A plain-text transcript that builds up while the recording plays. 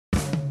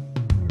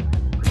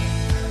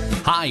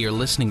Hi, you're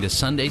listening to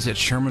Sundays at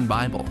Sherman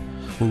Bible.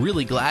 We're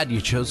really glad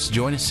you chose to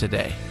join us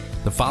today.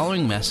 The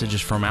following message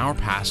is from our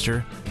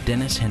pastor,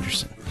 Dennis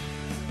Henderson.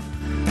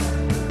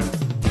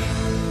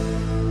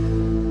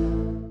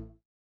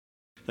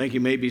 Thank you.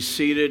 You may be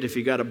seated. If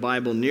you got a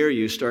Bible near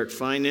you, start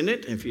finding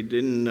it. If you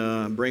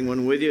didn't bring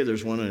one with you,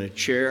 there's one in a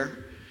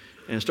chair.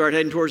 And start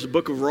heading towards the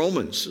book of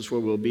Romans. That's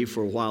where we'll be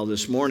for a while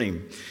this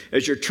morning.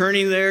 As you're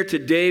turning there,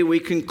 today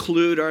we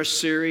conclude our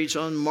series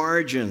on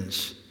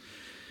margins.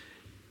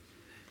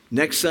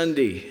 Next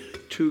Sunday,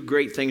 two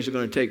great things are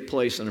going to take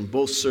place in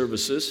both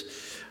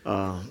services.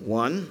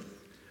 One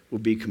will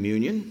be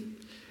communion,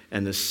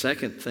 and the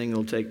second thing that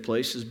will take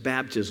place is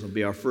baptism. It'll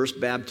be our first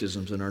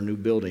baptisms in our new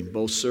building,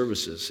 both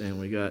services,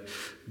 and we got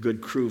a good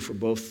crew for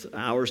both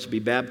hours to be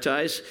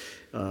baptized.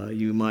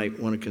 You might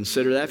want to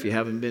consider that if you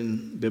haven't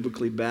been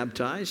biblically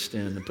baptized,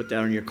 and put that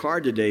on your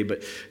card today.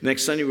 But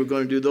next Sunday we're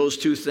going to do those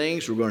two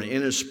things. We're going to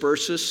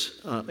intersperse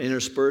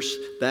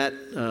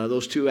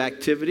those two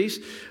activities,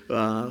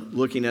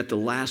 looking at the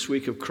last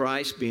week of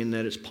Christ, being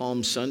that it's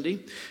Palm Sunday,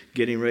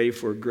 getting ready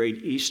for a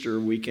great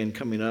Easter weekend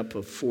coming up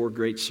of 4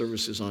 great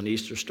services on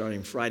Easter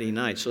starting Friday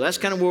night. So that's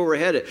kind of where we're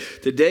headed.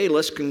 Today,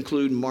 let's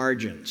conclude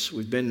margins.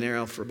 We've been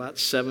there for about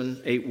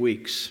 7-8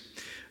 weeks.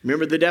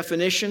 Remember the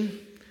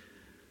definition?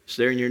 It's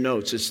there in your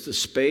notes. It's the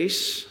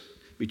space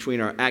between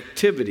our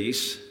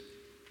activities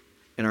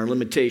and our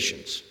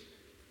limitations.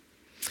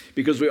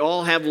 Because we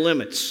all have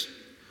limits.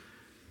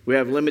 We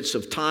have limits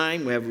of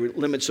time. We have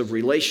limits of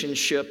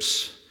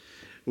relationships.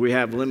 We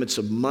have limits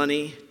of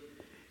money.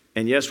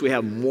 And yes, we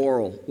have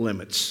moral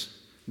limits.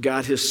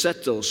 God has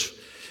set those.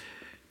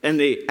 And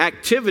the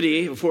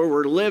activity of where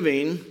we're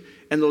living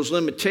and those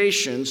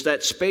limitations,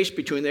 that space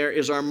between there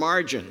is our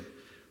margin.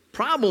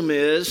 Problem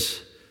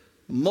is,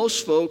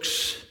 most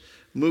folks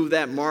move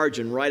that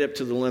margin right up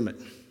to the limit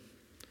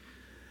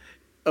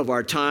of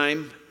our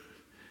time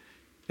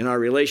and our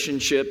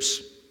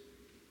relationships,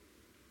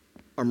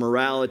 our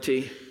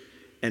morality,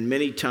 and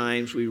many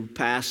times we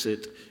pass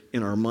it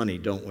in our money,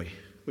 don't we?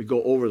 We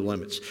go over the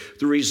limits.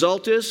 The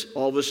result is,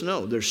 all of us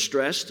know, there's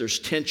stress, there's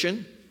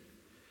tension.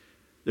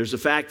 There's the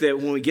fact that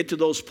when we get to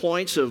those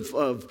points of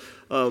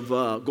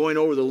going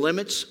over the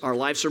limits, our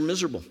lives are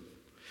miserable.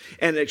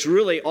 And it's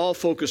really all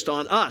focused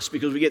on us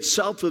because we get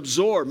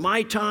self-absorbed.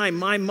 My time,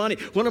 my money,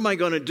 what am I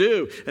going to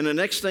do? And the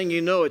next thing you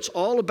know, it's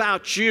all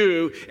about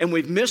you, and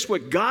we've missed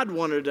what God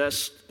wanted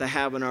us to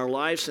have in our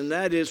lives, and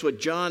that is what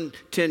John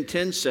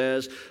 10:10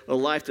 says, a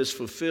life that's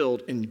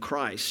fulfilled in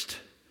Christ.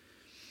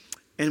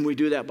 And we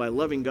do that by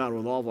loving God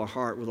with all of our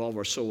heart, with all of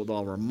our soul, with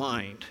all of our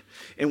mind.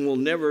 And we'll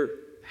never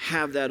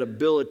have that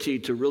ability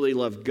to really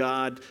love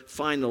God,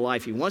 find the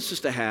life He wants us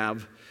to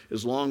have,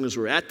 as long as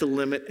we're at the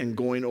limit and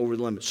going over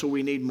the limit. So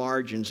we need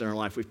margins in our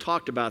life. We've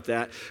talked about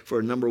that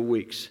for a number of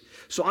weeks.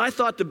 So I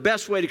thought the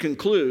best way to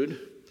conclude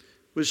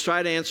was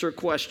try to answer a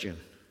question.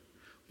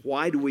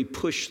 Why do we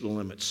push the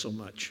limits so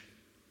much?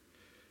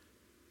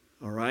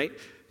 All right?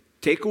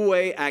 Take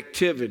away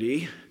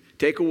activity.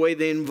 Take away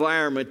the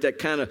environment that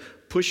kind of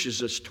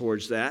pushes us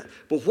towards that.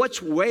 But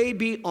what's way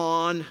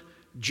beyond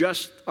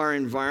just our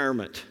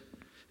environment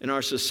and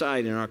our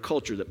society and our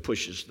culture that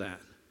pushes that?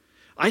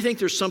 I think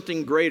there's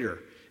something greater.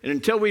 And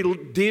until we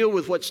deal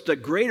with what's the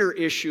greater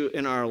issue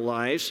in our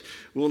lives,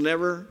 we'll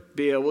never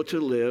be able to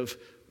live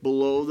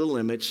below the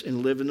limits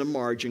and live in the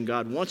margin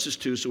God wants us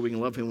to, so we can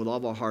love Him with all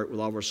of our heart, with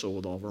all of our soul,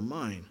 with all of our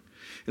mind.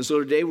 And so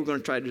today we're going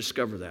to try to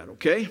discover that,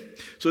 okay?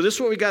 So this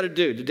is what we got to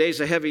do. Today's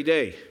a heavy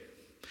day.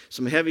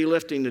 Some heavy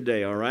lifting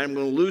today, all right? I'm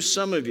going to lose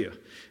some of you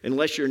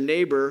unless your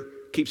neighbor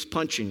keeps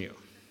punching you.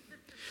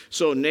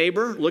 So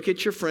neighbor, look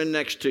at your friend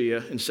next to you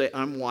and say,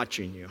 I'm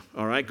watching you,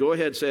 all right? Go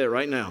ahead, say it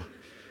right now.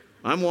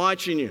 I'm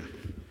watching you.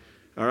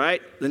 All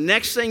right? The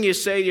next thing you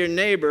say to your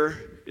neighbor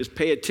is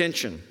pay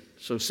attention.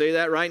 So say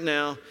that right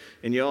now,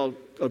 and you all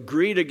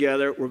agree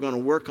together, we're going to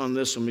work on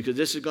this one because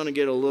this is going to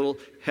get a little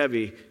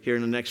heavy here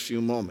in the next few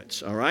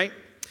moments. All right?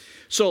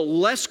 So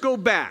let's go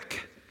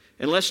back,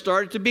 and let's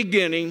start at the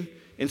beginning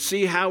and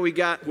see how we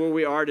got where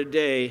we are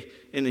today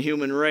in the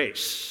human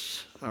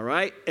race. All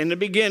right? In the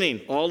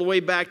beginning, all the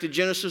way back to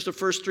Genesis, the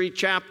first 3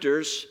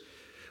 chapters,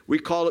 we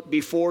call it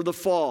before the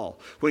fall,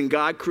 when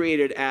God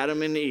created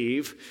Adam and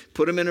Eve,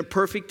 put them in a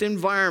perfect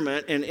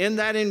environment, and in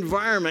that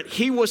environment,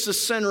 He was the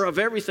center of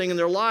everything in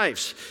their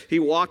lives. He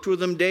walked with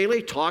them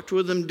daily, talked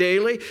with them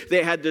daily.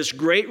 They had this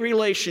great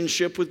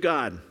relationship with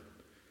God.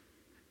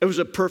 It was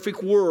a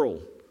perfect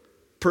world,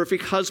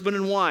 perfect husband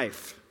and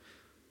wife,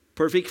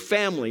 perfect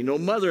family, no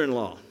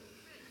mother-in-law.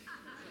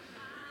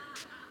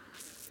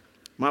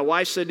 My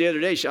wife said the other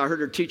day, I heard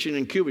her teaching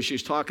in Cuba, she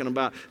was talking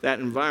about that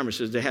environment.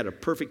 She says they had a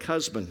perfect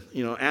husband,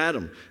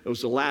 Adam. It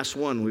was the last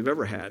one we've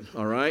ever had,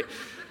 all right?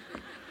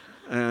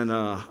 And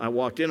I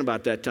walked in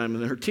about that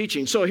time in her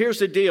teaching. So here's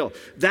the deal.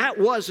 That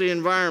was the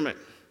environment.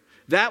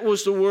 That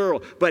was the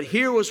world. But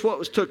here was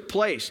what took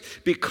place.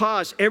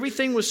 Because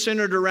everything was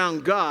centered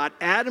around God,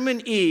 Adam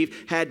and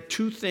Eve had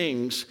 2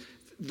 things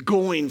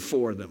going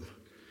for them.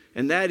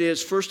 And that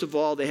is, first of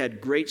all, they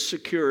had great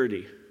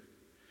security.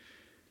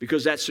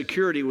 Because that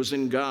security was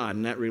in God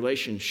and that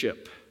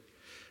relationship.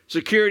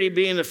 Security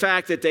being the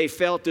fact that they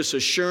felt this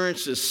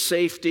assurance, this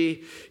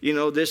safety,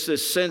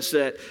 this sense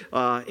that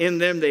in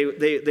them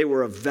they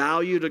were of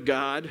value to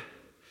God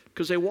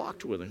because they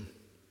walked with Him.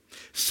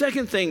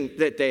 Second thing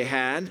that they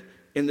had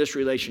in this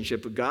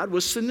relationship with God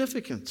was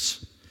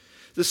significance.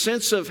 The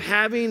sense of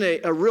having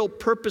a real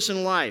purpose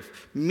in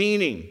life,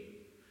 meaning.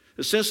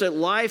 The sense that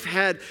life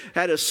had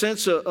a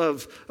sense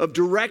of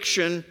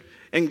direction,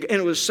 and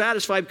it was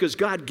satisfied because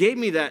God gave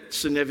me that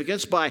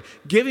significance by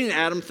giving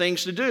Adam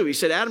things to do. He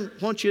said, Adam,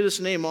 why don't you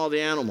just name all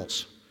the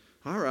animals?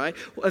 All right.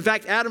 Well, in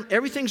fact, Adam,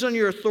 everything's under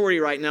your authority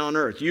right now on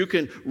earth. You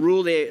can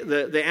rule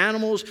the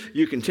animals.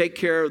 You can take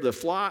care of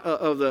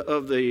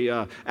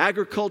the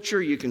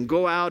agriculture. You can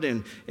go out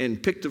and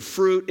pick the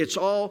fruit. It's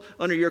all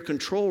under your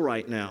control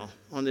right now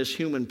on this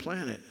human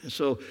planet. And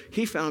so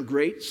he found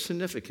great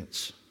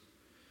significance.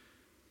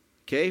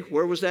 Okay,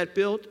 where was that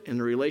built? In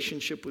the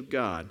relationship with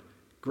God.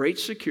 Great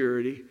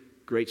security,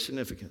 great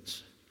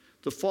significance.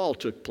 The fall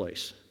took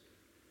place.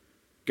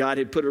 God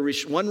had put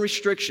one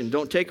restriction.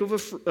 Don't take of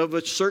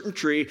a certain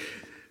tree.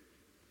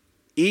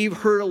 Eve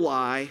heard a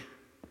lie.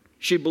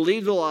 She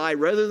believed the lie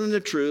rather than the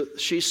truth.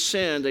 She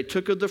sinned. They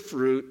took of the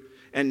fruit.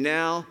 And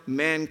now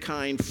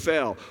mankind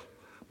fell.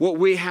 What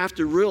we have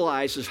to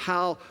realize is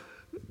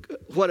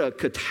what a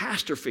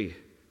catastrophe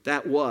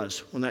that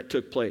was when that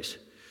took place.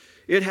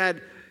 It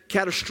had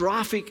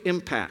catastrophic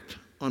impact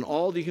on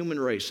all the human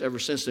race ever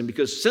since then.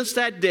 Because since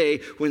that day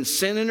when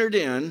sin entered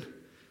in,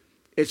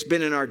 it's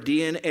been in our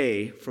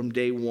DNA from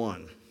day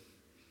one.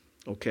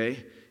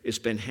 Okay? It's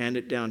been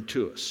handed down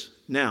to us.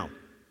 Now,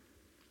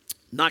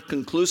 not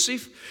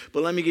conclusive,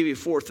 but let me give you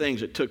 4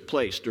 things that took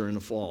place during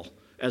the fall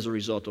as a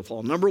result of the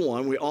fall. Number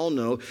 1, we all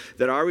know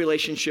that our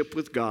relationship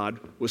with God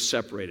was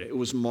separated. It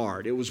was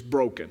marred. It was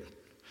broken.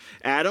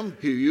 Adam,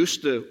 who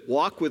used to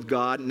walk with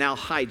God, now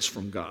hides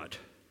from God.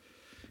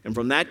 And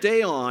from that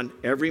day on,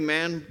 every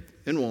man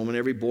and woman,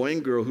 every boy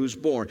and girl who's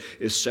born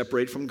is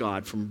separated from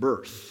God from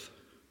birth.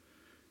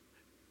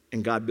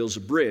 And God builds a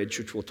bridge,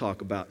 which we'll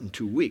talk about in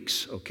 2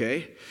 weeks,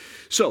 okay?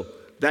 So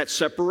that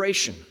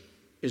separation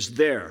is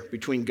there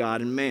between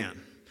God and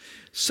man.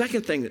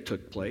 Second thing that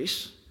took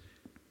place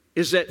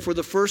is that for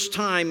the first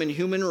time in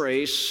human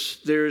race,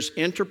 there's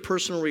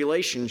interpersonal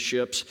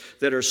relationships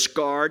that are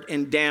scarred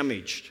and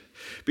damaged.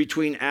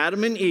 Between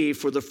Adam and Eve,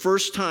 for the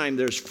first time,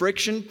 there's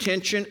friction,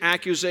 tension,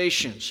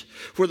 accusations.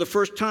 For the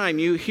first time,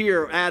 you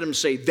hear Adam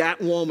say,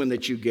 "That woman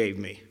that you gave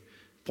me,"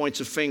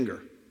 points a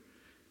finger.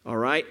 All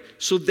right?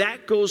 So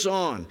that goes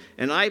on.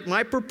 And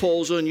my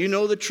proposal, and you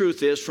know the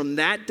truth is, from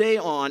that day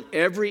on,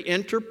 every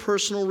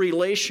interpersonal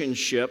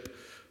relationship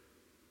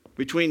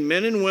between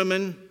men and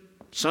women,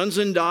 sons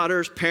and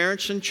daughters,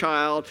 parents and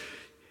child,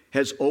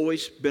 has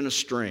always been a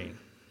strain.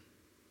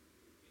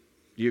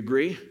 Do you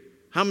agree?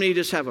 How many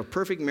just have a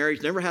perfect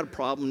marriage, never had a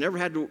problem, never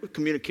had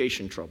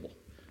communication trouble?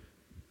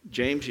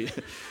 James,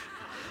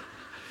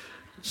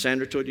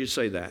 Sandra told you to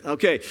say that.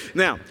 Okay,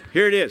 now,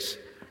 here it is.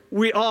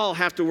 We all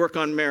have to work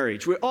on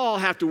marriage. We all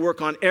have to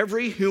work on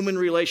every human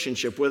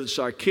relationship, whether it's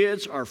our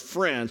kids, our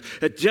friends.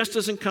 It just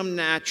doesn't come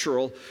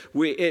natural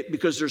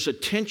because there's a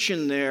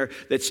tension there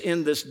that's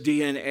in this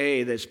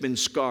DNA that's been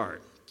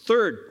scarred.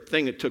 Third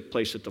thing that took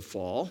place at the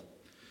fall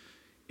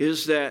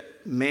is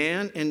that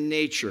man and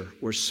nature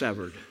were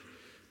severed.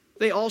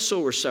 They also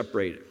were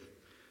separated.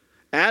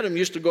 Adam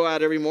used to go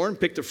out every morning,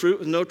 pick the fruit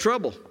with no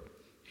trouble.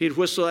 He'd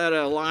whistle at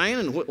a lion,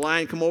 and the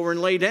lion come over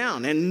and lay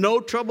down, and no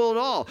trouble at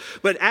all.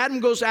 But Adam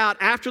goes out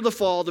after the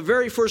fall, the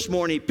very first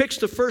morning. He picks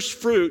the first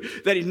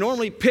fruit that he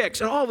normally picks,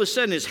 and all of a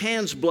sudden his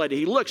hand's bloody.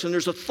 He looks, and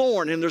there's a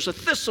thorn, and there's a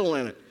thistle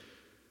in it.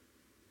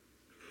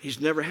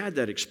 He's never had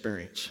that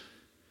experience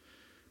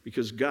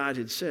because God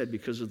had said,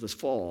 because of the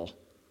fall,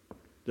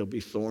 there'll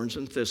be thorns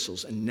and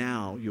thistles, and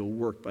now you'll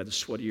work by the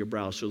sweat of your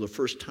brow. So the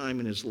first time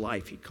in his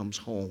life, he comes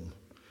home.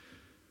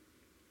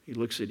 He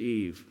looks at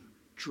Eve,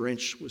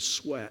 drenched with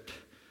sweat,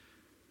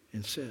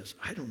 and says,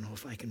 "I don't know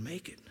if I can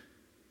make it."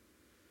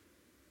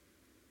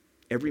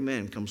 Every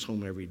man comes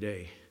home every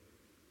day,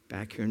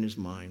 back here in his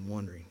mind,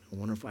 wondering, I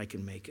wonder if I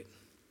can make it.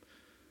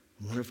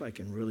 I wonder if I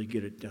can really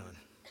get it done.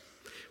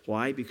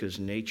 Why? Because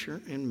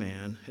nature and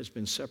man has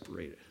been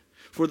separated.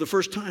 For the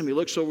first time, he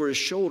looks over his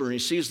shoulder and he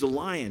sees the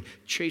lion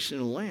chasing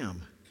a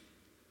lamb.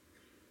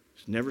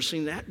 He's never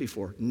seen that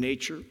before.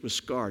 Nature was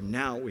scarred.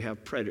 Now we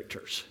have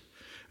predators.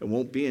 It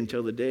won't be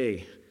until the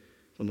day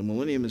when the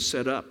millennium is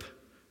set up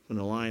when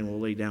the lion will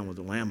lay down with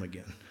the lamb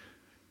again.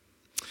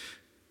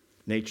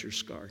 Nature's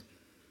scarred.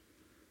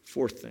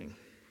 Fourth thing,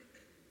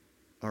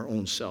 our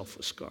own self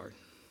was scarred.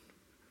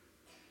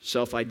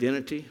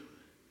 Self-identity.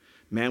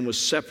 Man was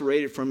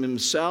separated from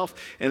himself.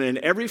 And in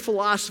every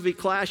philosophy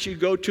class you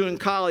go to in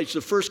college,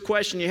 the first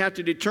question you have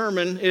to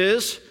determine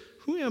is,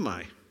 who am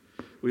I?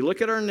 We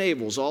look at our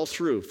navels all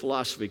through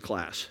philosophy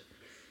class,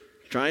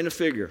 trying to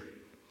figure,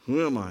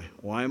 who am I?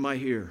 Why am I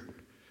here?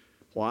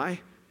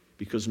 Why?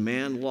 Because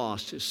man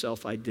lost his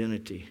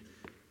self-identity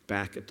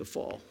back at the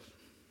fall.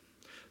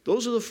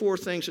 Those are the 4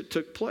 things that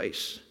took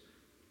place,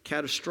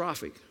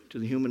 catastrophic to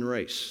the human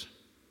race.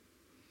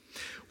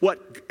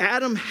 What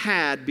Adam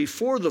had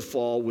before the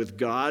fall with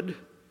God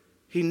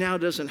he now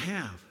doesn't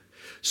have.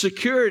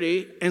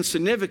 Security and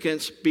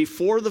significance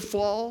before the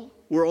fall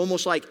were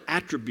almost like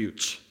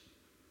attributes.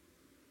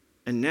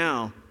 And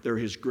now they're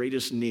his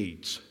greatest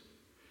needs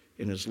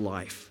in his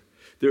life.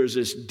 There is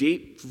this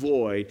deep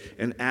void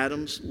in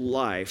Adam's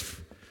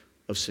life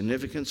of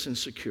significance and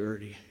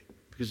security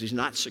because he's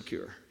not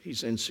secure.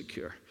 He's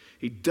insecure.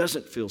 He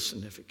doesn't feel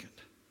significant.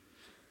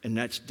 And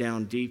that's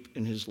down deep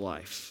in his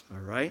life, all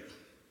right?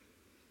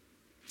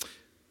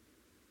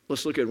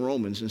 Let's look at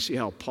Romans and see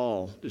how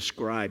Paul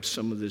describes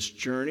some of this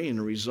journey and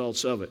the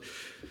results of it.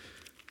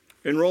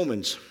 In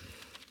Romans,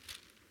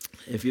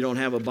 if you don't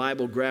have a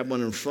Bible, grab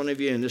one in front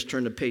of you and just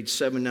turn to page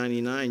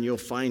 799. You'll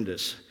find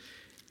this.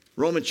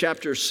 Romans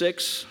chapter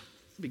 6,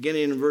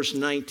 beginning in verse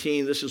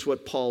 19, this is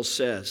what Paul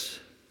says.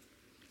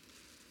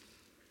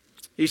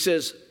 He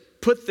says,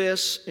 "Put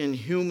this in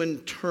human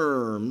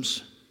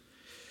terms,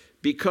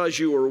 because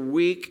you are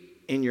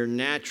weak in your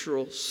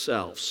natural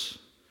selves."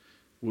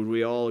 Would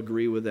we all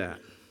agree with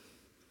that?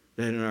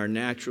 That in our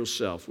natural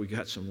self, we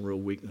got some real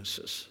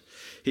weaknesses.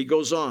 He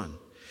goes on.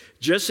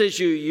 "Just as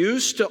you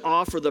used to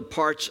offer the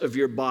parts of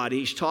your body,"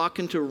 he's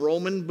talking to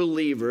Roman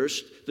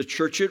believers, the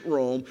church at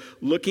Rome,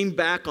 looking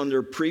back on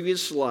their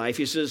previous life.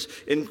 He says,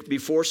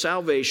 before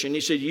salvation,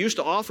 he said, "You used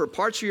to offer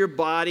parts of your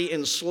body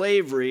in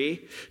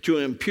slavery to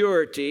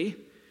impurity."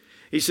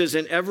 He says,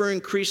 "in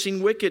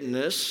ever-increasing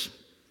wickedness."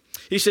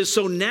 He says,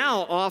 "So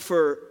now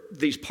offer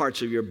these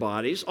parts of your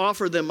bodies,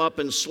 offer them up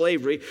in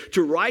slavery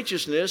to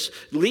righteousness,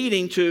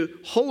 leading to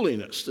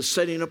holiness, the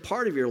setting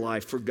apart of your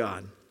life for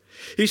God."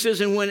 He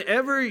says, "And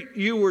whenever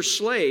you were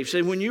slaves,"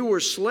 and when you were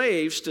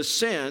slaves to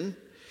sin,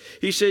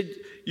 he said,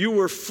 "you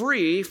were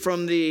free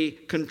from the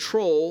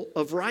control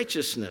of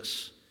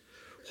righteousness."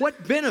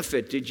 What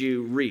benefit did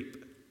you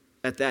reap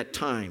at that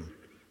time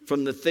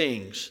from the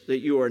things that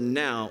you are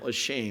now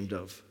ashamed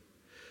of?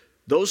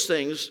 Those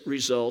things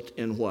result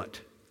in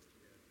what?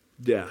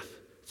 Death.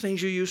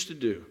 Things you used to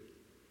do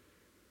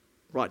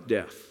brought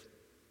death.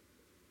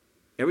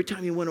 Every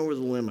time you went over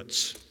the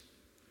limits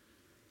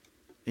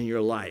in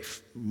your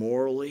life,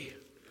 morally,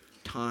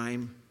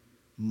 time,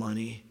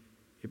 money,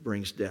 it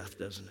brings death,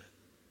 doesn't it?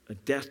 A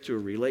death to a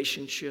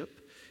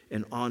relationship,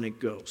 and on it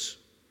goes.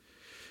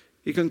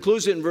 He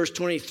concludes it in verse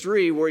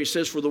 23 where he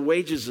says, "For the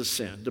wages of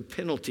sin," the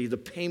penalty, the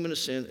payment of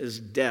sin is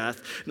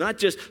death. Not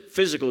just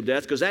physical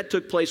death, because that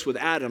took place with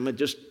Adam. It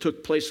just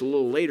took place a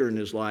little later in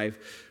his life.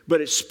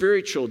 But it's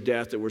spiritual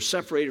death, that we're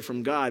separated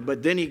from God.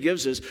 But then he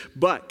gives us,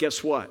 but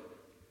guess what?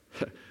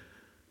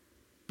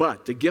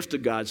 But the gift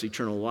of God is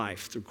eternal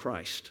life through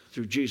Christ,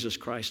 through Jesus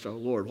Christ our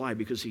Lord. Why?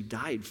 Because he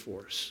died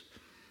for us.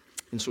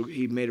 And so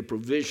he made a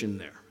provision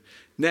there.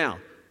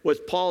 Now,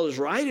 what Paul is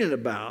writing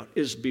about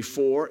is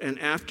before and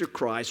after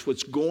Christ,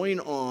 what's going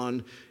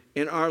on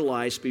in our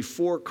lives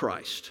before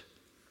Christ.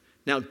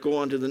 Now, go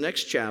on to the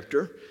next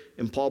chapter,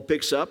 and Paul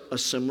picks up a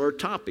similar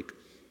topic.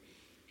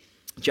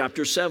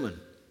 Chapter 7,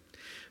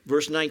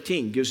 verse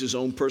 19, gives his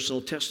own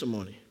personal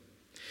testimony.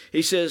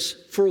 He says,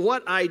 "For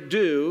what I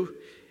do,"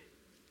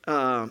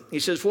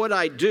 "what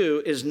I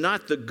do is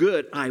not the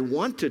good I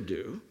want to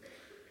do."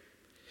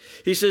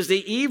 He says,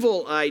 "The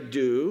evil I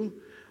do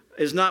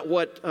is not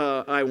what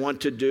I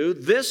want to do.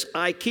 This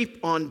I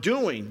keep on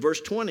doing." Verse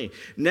 20.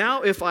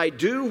 "Now if I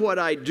do what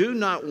I do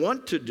not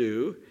want to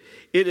do,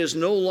 it is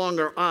no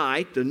longer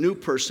I," the new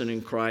person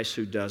in Christ,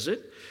 "who does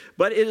it,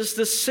 but it is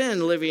the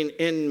sin living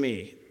in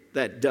me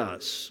that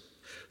does.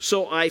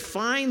 So I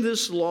find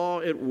this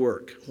law at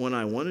work. When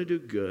I want to do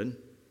good,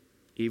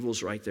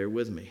 evil's right there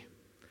with me.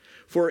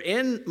 For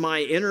in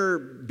my inner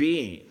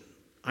being,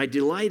 I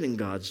delight in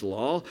God's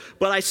law,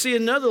 but I see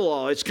another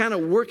law. It's kind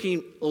of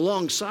working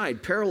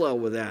alongside, parallel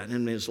with that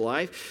in his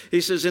life.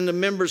 He says, in the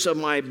members of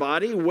my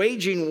body,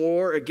 waging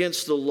war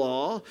against the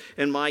law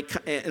in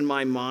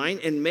my mind,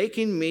 and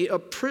making me a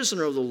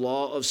prisoner of the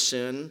law of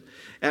sin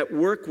at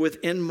work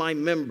within my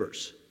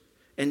members.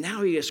 And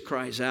now he just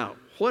cries out,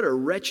 what a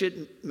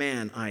wretched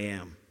man I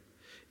am.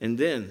 And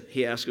then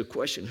he asks a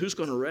question, who's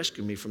going to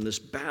rescue me from this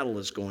battle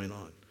that's going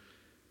on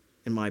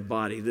in my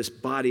body, this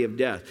body of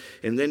death?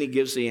 And then he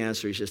gives the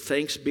answer. He says,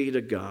 thanks be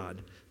to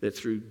God that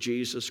through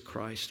Jesus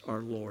Christ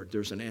our Lord,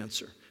 there's an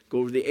answer. Go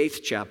over to the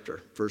 8th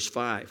chapter, verse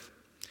 5.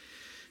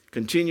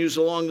 Continues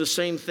along the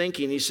same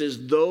thinking. He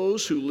says,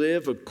 those who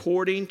live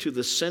according to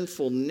the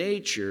sinful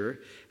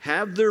nature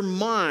have their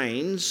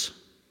minds,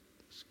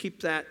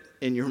 keep that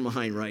in your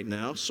mind right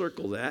now,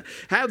 circle that,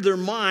 have their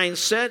minds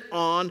set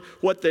on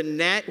what the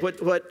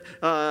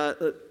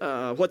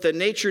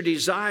nature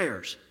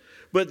desires.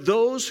 But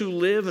those who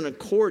live in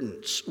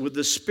accordance with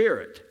the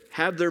Spirit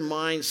have their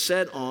minds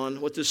set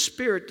on what the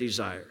Spirit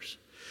desires.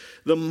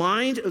 The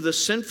mind of the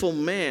sinful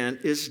man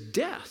is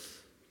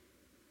death,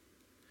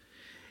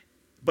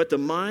 but the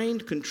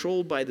mind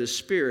controlled by the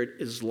Spirit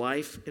is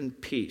life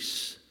and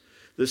peace.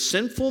 The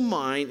sinful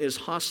mind is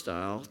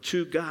hostile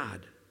to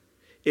God.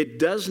 It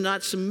does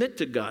not submit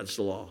to God's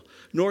law,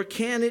 nor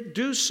can it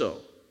do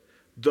so.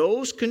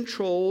 Those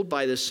controlled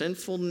by the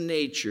sinful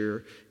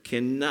nature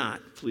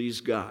cannot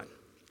please God.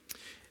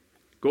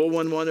 Go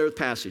one other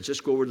passage. Let's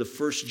go over to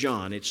 1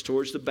 John. It's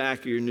towards the back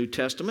of your New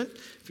Testament.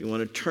 If you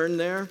want to turn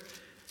there.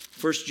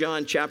 1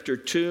 John chapter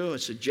 2. I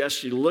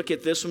suggest you look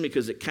at this one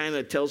because it kind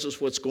of tells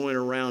us what's going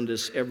around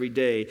us every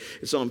day.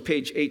 It's on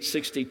page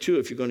 862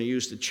 if you're going to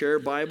use the chair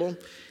Bible.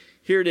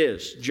 Here it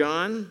is.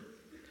 John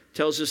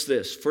tells us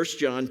this. 1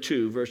 John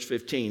 2, verse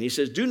 15. He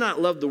says, do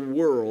not love the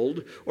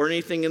world or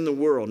anything in the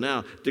world.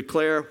 Now,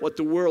 declare what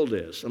the world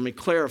is. Let me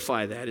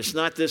clarify that. It's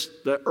not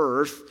the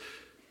earth,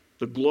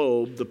 the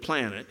globe, the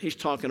planet. He's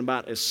talking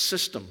about a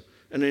system,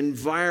 an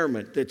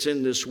environment that's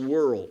in this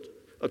world,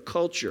 a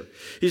culture.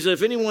 He said,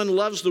 if anyone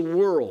loves the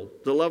world,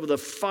 the love of the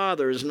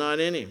Father is not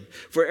in him.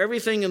 For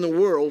everything in the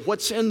world,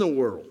 what's in the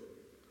world?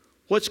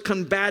 What's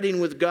combating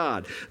with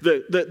God?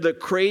 The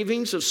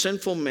cravings of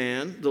sinful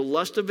man, the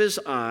lust of his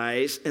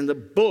eyes, and the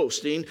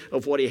boasting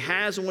of what he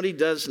has and what he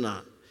does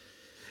not.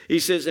 He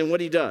says, and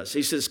what he does.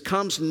 He says,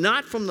 comes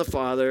not from the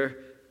Father,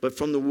 but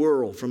from the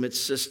world, from its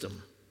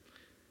system.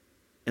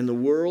 And the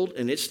world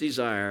and its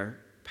desire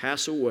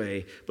pass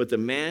away, but the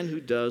man who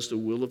does the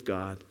will of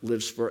God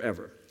lives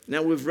forever.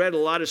 Now, we've read a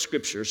lot of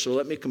scripture, so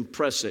let me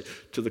compress it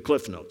to the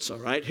Cliff Notes, all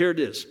right? Here it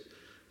is.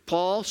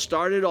 Paul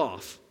started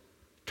off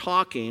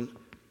talking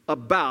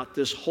about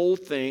this whole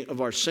thing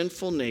of our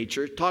sinful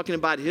nature, talking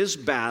about his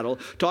battle,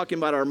 talking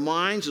about our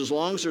minds, as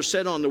long as they're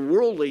set on the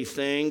worldly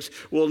things,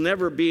 we'll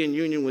never be in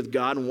union with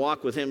God and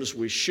walk with him as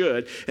we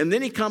should. And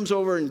then he comes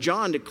over and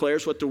John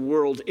declares what the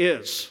world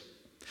is.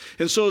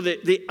 And so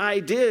the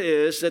idea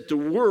is that the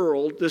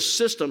world, this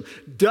system,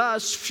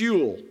 does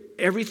fuel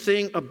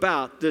everything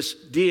about this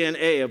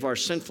DNA of our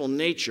sinful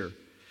nature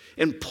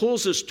and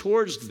pulls us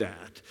towards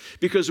that.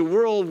 Because the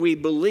world, we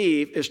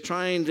believe,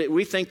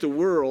 we think the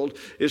world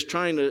is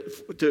trying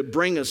to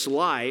bring us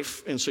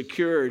life and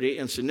security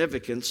and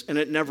significance, and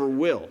it never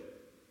will.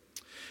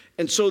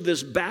 And so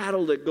this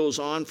battle that goes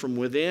on from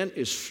within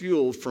is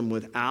fueled from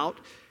without,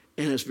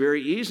 and it's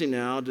very easy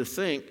now to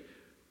think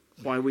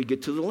why we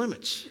get to the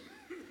limits.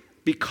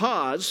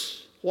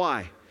 Because,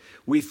 why?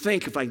 We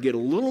think if I get a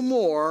little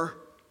more,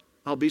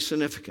 I'll be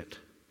significant.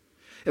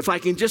 If I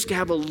can just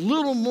have a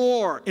little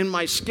more in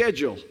my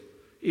schedule,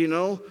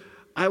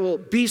 I will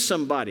be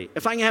somebody.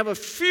 If I can have a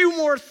few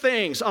more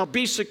things, I'll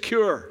be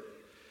secure.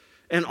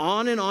 And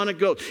on it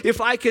goes. If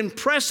I can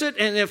press it,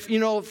 and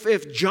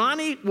if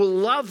Johnny will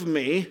love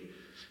me,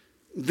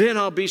 then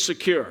I'll be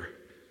secure.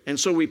 And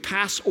so we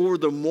pass over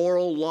the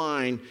moral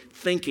line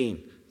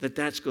thinking that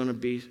that's going to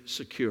be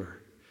secure.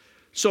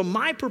 So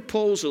my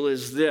proposal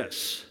is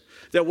this,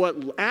 that what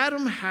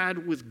Adam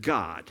had with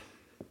God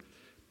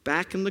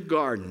back in the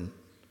garden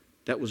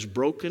that was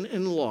broken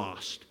and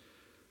lost,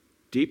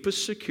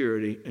 deepest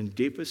security and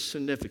deepest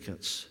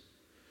significance,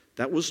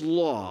 that was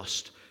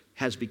lost,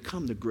 has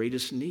become the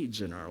greatest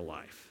needs in our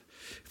life.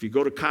 If you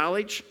go to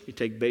college, you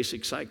take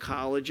basic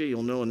psychology,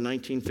 you'll know in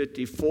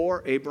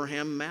 1954,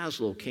 Abraham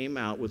Maslow came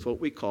out with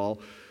what we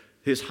call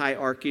his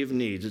hierarchy of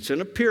needs. It's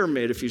in a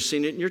pyramid if you've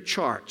seen it in your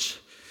charts.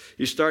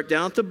 You start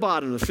down at the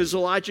bottom, the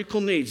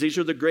physiological needs. These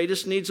are the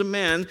greatest needs of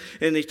man,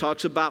 and he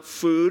talks about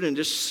food and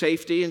just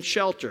safety and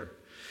shelter.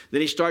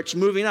 Then he starts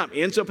moving up.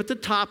 He ends up at the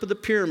top of the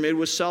pyramid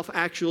with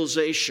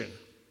self-actualization.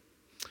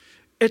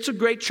 It's a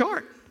great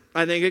chart.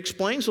 I think it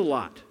explains a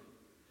lot.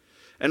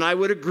 And I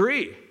would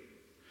agree.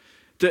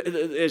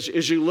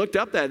 As you looked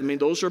up that,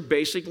 those are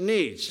basic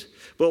needs.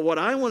 But what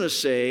I want to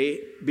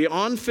say,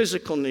 beyond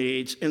physical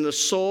needs, in the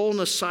soul and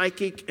the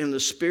psychic and the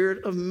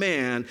spirit of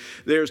man,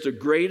 there's the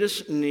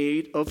greatest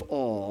need of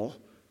all,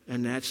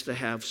 and that's to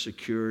have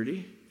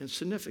security and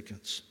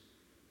significance.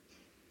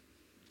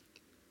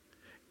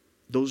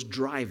 Those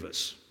drive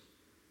us.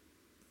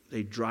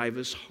 They drive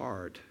us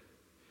hard.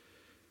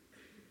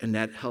 And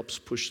that helps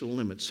push the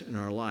limits in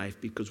our life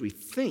because we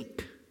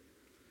think.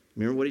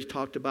 Remember what he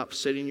talked about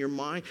setting your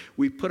mind?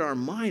 We put our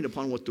mind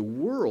upon what the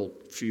world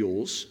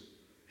fuels.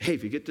 Hey,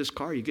 if you get this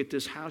car, you get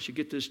this house, you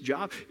get this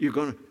job, you're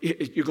going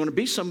to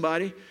be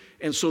somebody.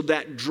 And so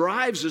that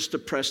drives us to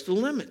press the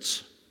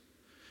limits.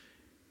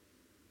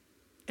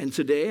 And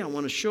today I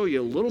want to show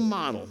you a little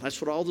model.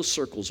 That's what all the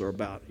circles are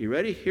about. You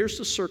ready? Here's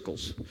the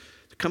circles.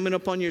 They're coming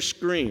up on your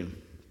screen.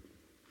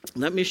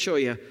 Let me show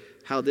you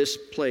how this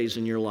plays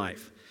in your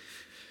life.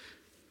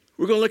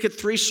 We're going to look at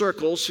 3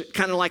 circles,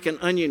 kind of like an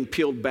onion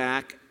peeled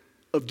back,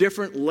 of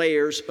different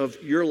layers of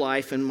your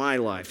life and my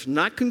life.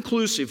 Not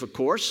conclusive, of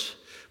course,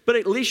 but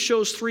at least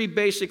shows 3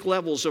 basic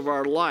levels of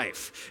our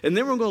life. And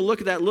then we're going to look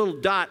at that little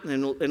dot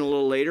in a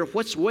little later,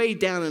 what's way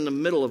down in the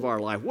middle of our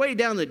life, way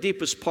down the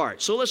deepest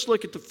part. So let's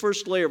look at the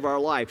first layer of our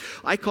life.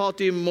 I call it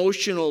the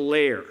emotional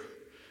layer.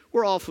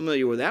 We're all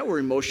familiar with that. We're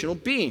emotional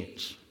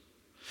beings.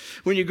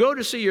 When you go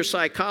to see your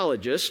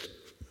psychologist,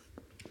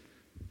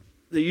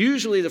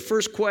 usually the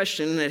first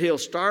question that he'll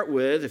start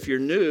with, if you're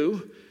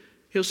new,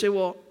 he'll say,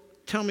 well,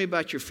 tell me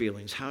about your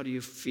feelings. How do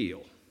you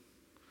feel?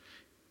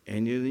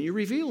 And then you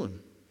reveal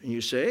them. And you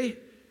say,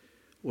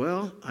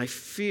 well, I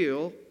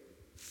feel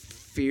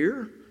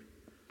fear.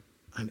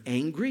 I'm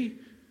angry.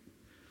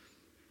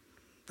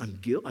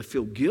 I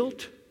feel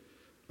guilt.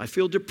 I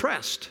feel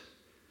depressed.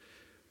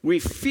 We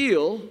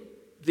feel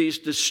these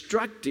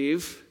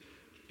destructive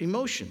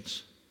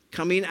emotions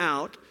coming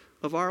out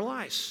of our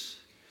lives.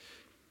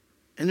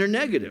 And they're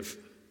negative.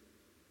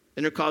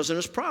 And they're causing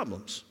us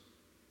problems.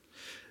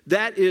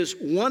 That is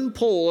one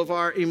pole of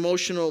our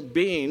emotional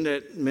being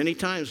that many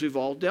times we've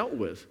all dealt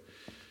with.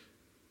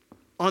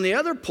 On the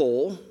other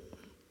pole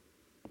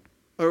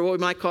are what we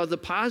might call the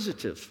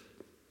positive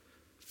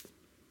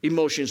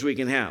emotions we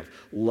can have.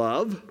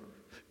 Love,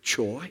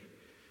 joy,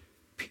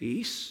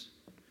 peace.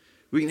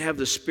 We can have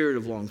the spirit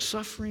of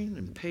long-suffering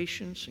and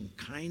patience and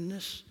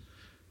kindness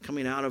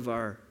coming out of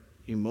our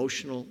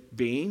emotional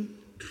being,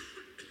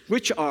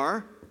 which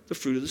are the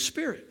fruit of the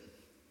Spirit.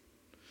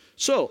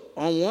 So,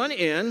 on one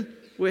end,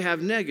 we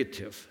have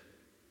negative,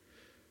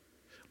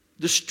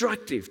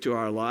 destructive to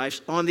our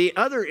lives. On the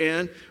other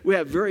end, we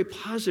have very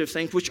positive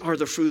things, which are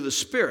the fruit of the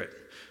Spirit.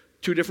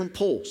 Two different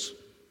poles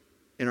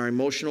in our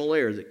emotional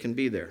layer that can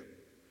be there.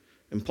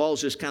 And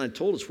Paul's just kind of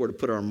told us where to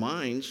put our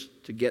minds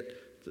to get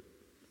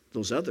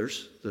those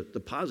others, the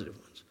positive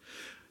ones.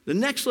 The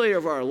next layer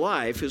of our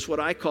life is what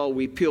I call,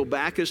 we peel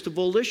back, is the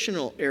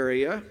volitional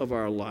area of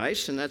our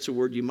lives, and that's a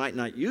word you might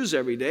not use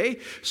every day.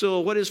 So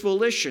what is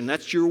volition?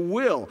 That's your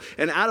will.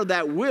 And out of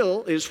that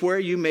will is where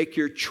you make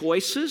your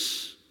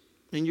choices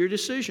and your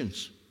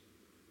decisions.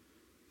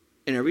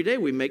 And every day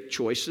we make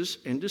choices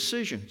and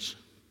decisions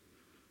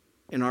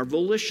in our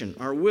volition,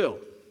 our will.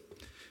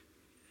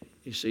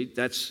 You see,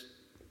 that's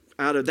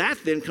out of that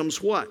then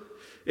comes what?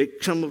 It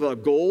comes of our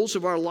goals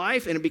of our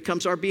life, and it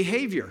becomes our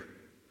behavior.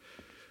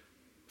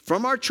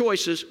 From our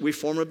choices, we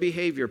form a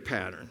behavior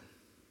pattern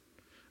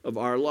of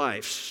our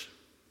lives.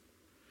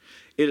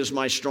 It is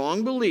my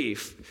strong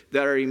belief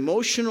that our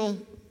emotional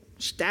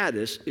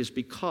status is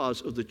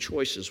because of the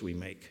choices we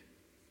make.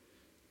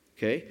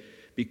 Okay?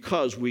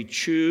 Because we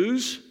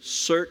choose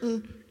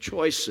certain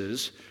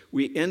choices,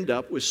 we end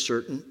up with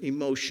certain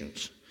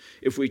emotions.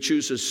 If we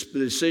choose the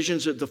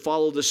decisions to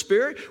follow the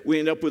Spirit, we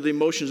end up with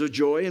emotions of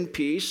joy and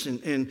peace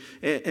and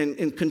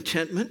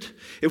contentment.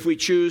 If we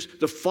choose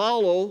to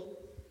follow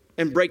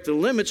and break the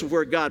limits of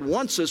where God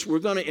wants us, we're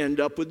going to end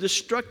up with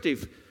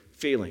destructive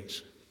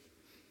feelings.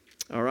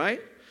 All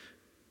right?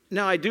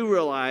 Now, I do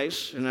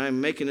realize, and I'm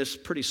making this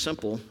pretty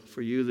simple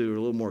for you that are a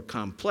little more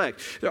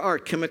complex, there are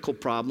chemical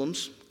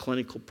problems,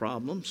 clinical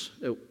problems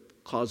that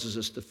causes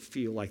us to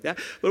feel like that.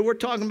 But we're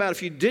talking about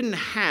if you didn't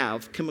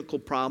have chemical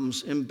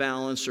problems,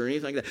 imbalance, or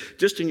anything like that,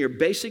 just in your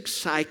basic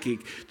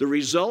psychic, the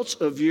results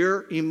of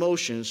your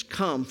emotions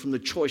come from the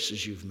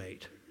choices you've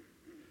made.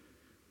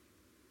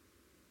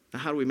 Now,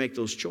 how do we make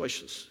those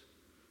choices?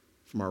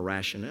 From our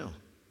rationale.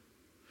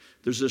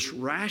 There's this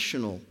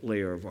rational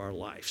layer of our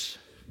lives.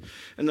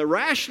 And the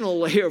rational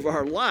layer of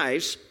our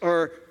lives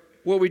are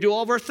where we do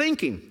all of our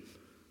thinking.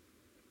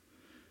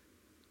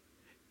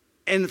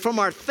 And from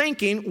our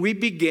thinking, we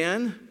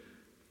begin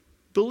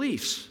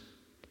beliefs.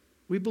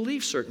 We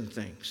believe certain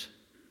things.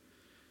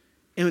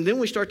 And then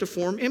we start to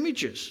form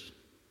images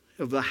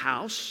of a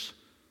house,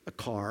 a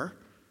car,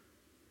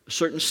 a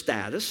certain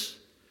status,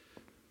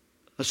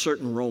 a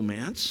certain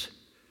romance.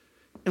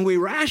 And we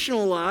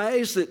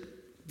rationalize that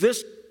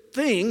this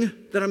thing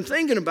that I'm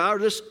thinking about, or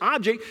this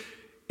object,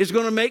 is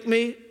going to make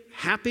me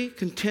happy,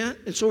 content.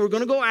 And so we're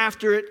going to go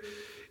after it.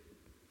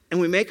 And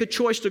we make a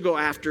choice to go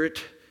after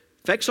it.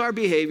 Affects our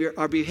behavior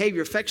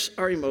affects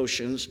our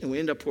emotions, and we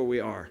end up where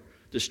we are,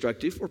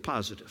 destructive or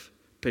positive,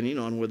 depending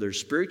on whether they're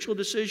spiritual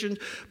decisions,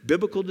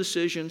 biblical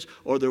decisions,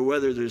 or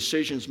whether they're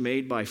decisions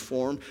made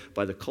formed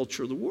by the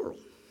culture of the world.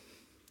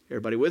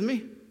 Everybody with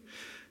me?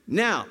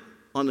 Now,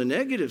 on the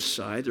negative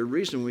side, the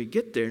reason we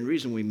get there and the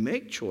reason we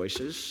make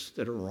choices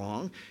that are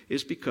wrong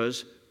is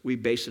because we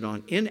base it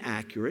on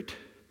inaccurate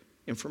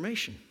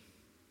information,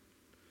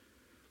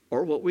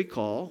 or what we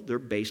call they're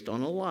based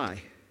on a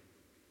lie.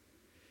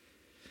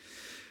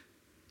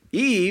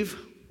 Eve,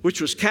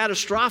 which was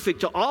catastrophic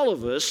to all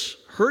of us,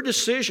 her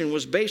decision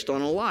was based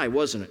on a lie,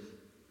 wasn't it?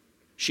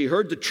 She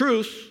heard the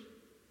truth,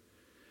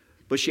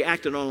 but she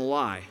acted on a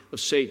lie of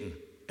Satan,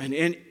 an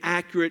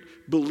inaccurate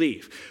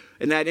belief.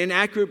 And that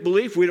inaccurate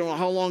belief, we don't know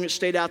how long it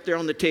stayed out there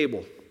on the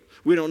table.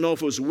 We don't know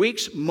if it was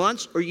weeks,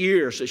 months, or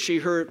years that she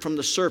heard from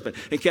the serpent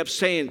and kept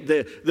saying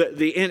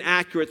the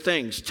inaccurate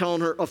things, telling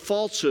her a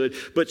falsehood.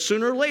 But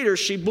sooner or later,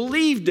 she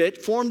believed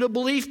it, formed a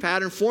belief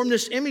pattern, formed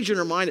this image in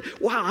her mind.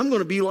 Wow, I'm going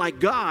to be like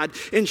God.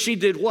 And she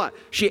did what?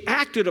 She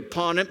acted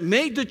upon it,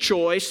 made the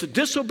choice to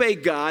disobey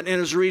God,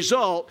 and as a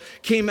result,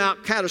 came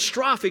out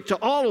catastrophic to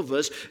all of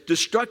us.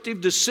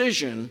 Destructive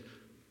decision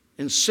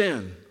and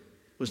sin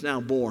was now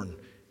born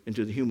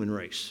into the human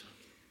race.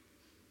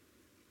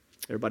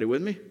 Everybody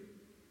with me?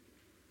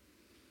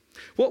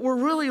 What we're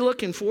really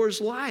looking for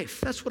is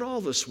life. That's what all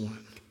of us want.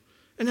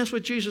 And that's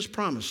what Jesus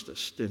promised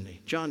us, didn't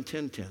he? John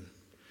 10:10.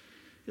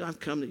 I've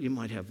come that you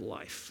might have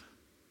life.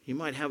 You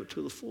might have it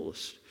to the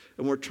fullest.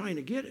 And we're trying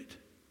to get it.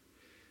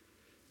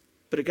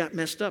 But it got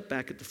messed up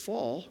back at the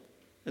fall.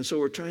 And so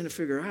we're trying to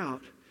figure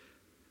out,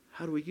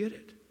 how do we get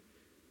it?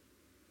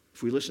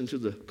 If we listen to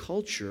the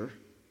culture,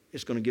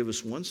 it's going to give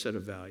us one set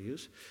of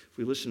values. If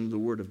we listen to the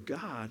Word of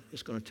God,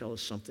 it's going to tell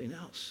us something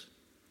else.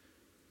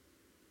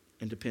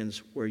 And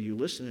depends where you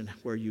listen and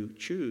where you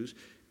choose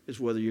is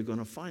whether you're going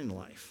to find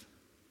life.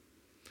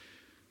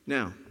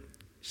 Now,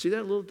 see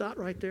that little dot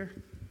right there?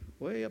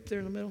 Way up there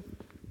in the middle?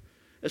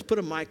 Let's put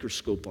a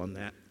microscope on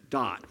that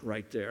dot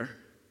right there.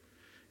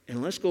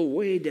 And let's go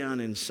way down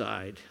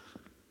inside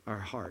our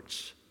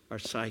hearts, our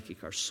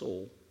psychic, our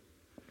soul.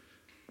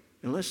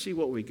 And let's see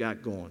what we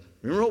got going.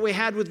 Remember what we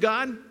had with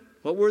God?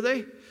 What were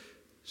they?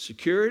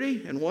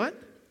 Security and what?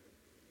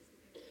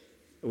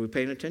 Are we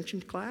paying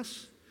attention,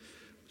 class?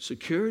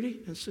 Security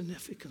and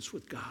significance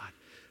with God.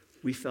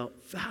 We felt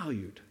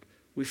valued.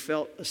 We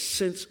felt a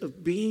sense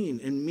of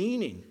being and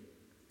meaning.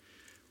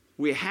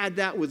 We had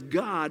that with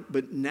God,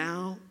 but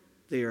now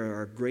they are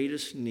our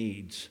greatest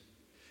needs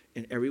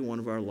in every one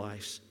of our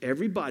lives.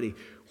 Everybody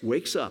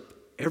wakes up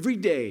every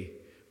day,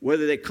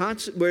 whether they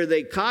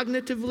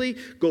cognitively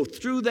go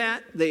through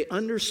that, they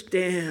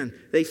understand,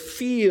 they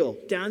feel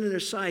down in their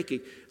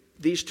psyche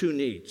these two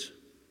needs.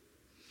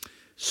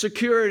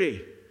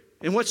 Security.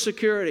 And what's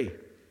security?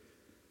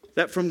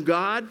 That from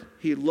God,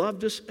 He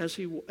loved us as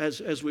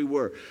we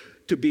were.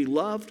 To be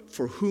loved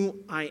for who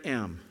I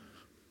am.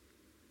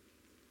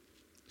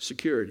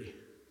 Security.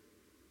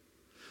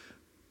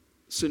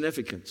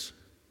 Significance.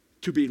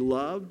 To be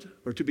loved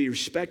or to be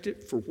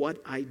respected for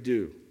what I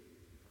do.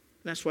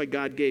 And that's why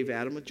God gave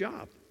Adam a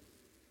job.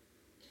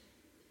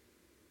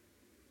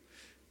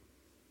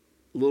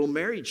 A little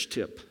marriage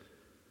tip,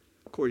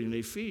 according to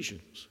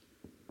Ephesians.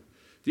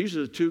 These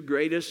are the two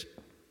greatest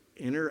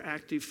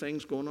interactive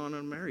things going on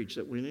in marriage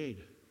that we need.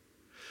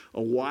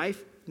 A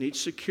wife needs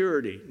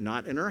security,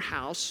 not in her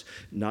house,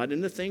 not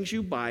in the things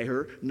you buy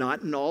her,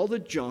 not in all the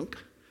junk.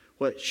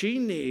 What she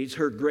needs,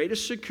 her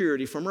greatest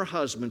security from her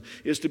husband,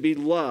 is to be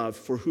loved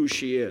for who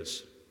she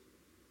is.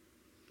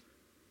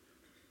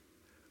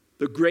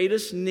 The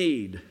greatest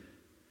need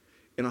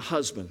in a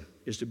husband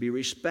is to be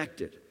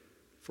respected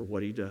for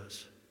what he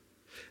does.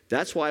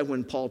 That's why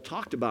when Paul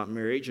talked about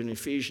marriage in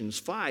Ephesians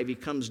 5, he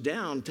comes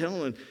down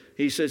telling,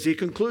 he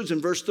concludes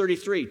in verse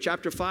 33,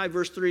 chapter 5,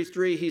 verse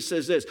 33, he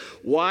says this,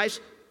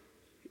 wives,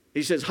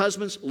 he says,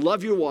 husbands,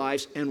 love your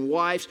wives, and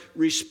wives,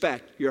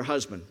 respect your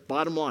husband.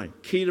 Bottom line,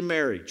 key to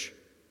marriage.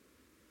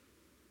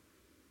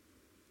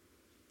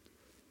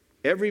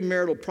 Every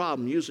marital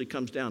problem usually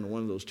comes down to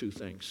one of those two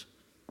things.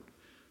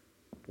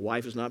 A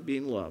wife is not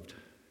being loved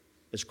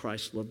as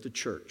Christ loved the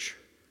church.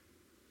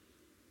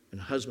 And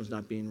a husband's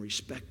not being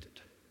respected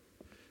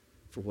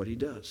for what he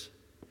does.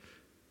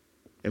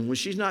 And when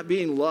she's not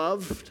being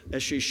loved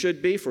as she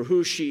should be for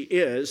who she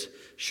is,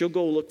 she'll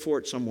go look for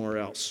it somewhere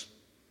else.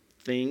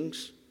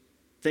 Things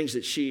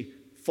that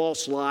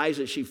false lies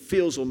that she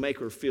feels will make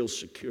her feel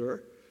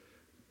secure,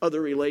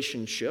 other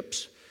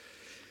relationships,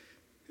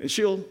 and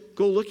she'll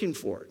go looking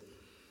for it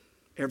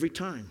every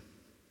time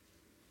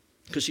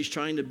because she's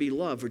trying to be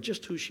loved for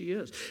just who she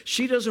is.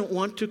 She doesn't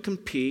want to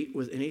compete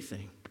with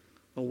anything.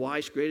 A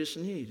wife's greatest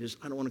need is,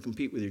 I don't want to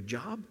compete with your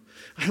job.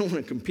 I don't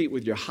want to compete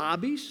with your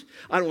hobbies.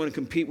 I don't want to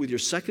compete with your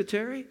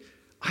secretary.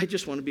 I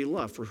just want to be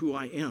loved for who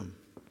I am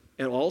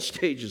at all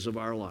stages of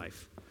our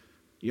life.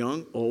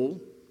 Young,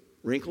 old,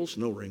 wrinkles,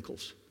 no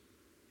wrinkles.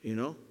 You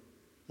know,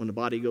 when the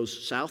body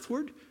goes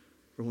southward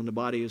or when the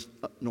body is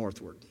up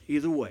northward.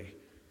 Either way,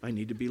 I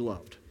need to be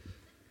loved.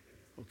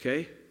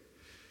 Okay?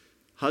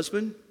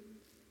 Husband,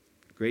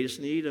 greatest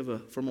need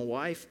from a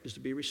wife is to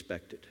be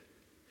respected.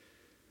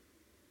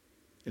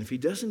 And if he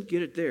doesn't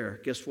get it there,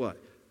 guess what?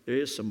 There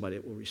is somebody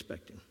that will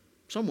respect him.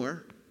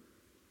 Somewhere.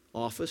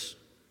 Office,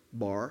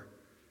 bar.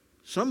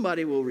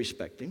 Somebody will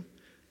respect him.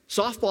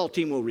 Softball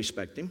team will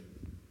respect him.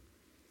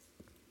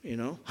 You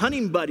know,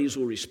 hunting buddies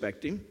will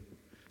respect him.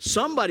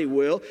 Somebody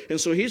will.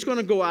 And so he's going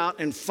to go out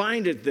and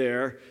find it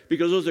there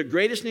because those are the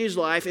greatest needs of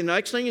life. And the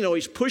next thing you know,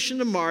 he's pushing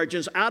the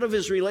margins out of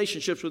his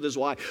relationships with his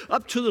wife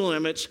up to the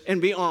limits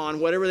and beyond,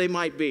 whatever they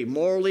might be,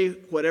 morally,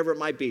 whatever it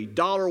might be,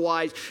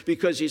 dollar-wise,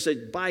 because he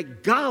said, by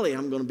golly,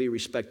 I'm going to be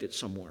respected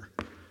somewhere.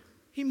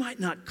 He might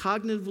not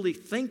cognitively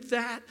think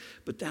that,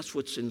 but that's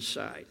what's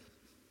inside.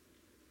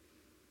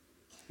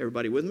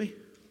 Everybody with me?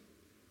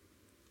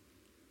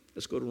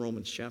 Let's go to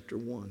Romans chapter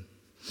 1.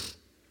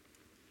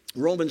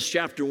 Romans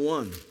chapter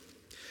 1.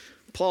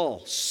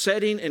 Paul,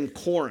 setting in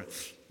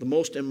Corinth, the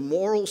most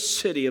immoral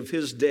city of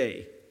his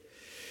day.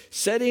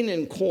 Setting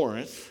in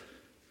Corinth,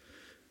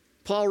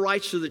 Paul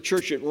writes to the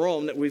church at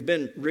Rome that we've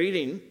been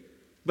reading,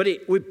 but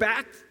we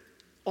back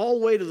all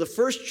the way to the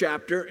first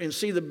chapter and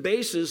see the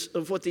basis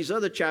of what these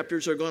other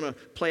chapters are going to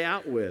play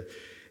out with.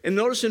 And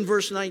notice in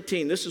verse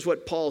 19, this is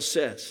what Paul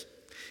says.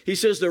 He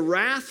says, the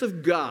wrath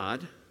of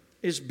God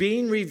is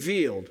being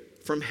revealed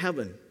from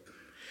heaven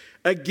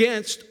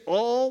against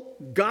all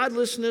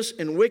godlessness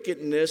and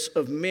wickedness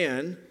of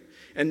men.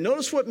 And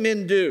notice what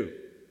men do.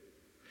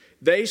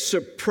 They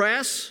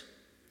suppress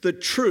the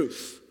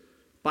truth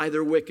by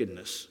their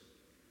wickedness.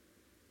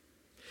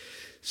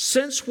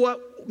 Since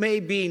what may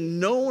be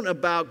known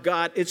about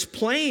God, it's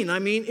plain. I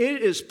mean,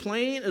 it is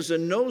plain as the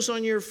nose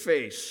on your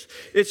face.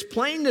 It's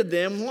plain to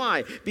them.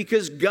 Why?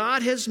 Because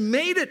God has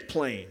made it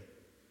plain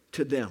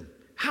to them.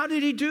 How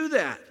did he do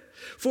that?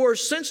 For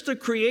since the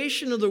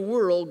creation of the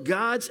world,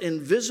 God's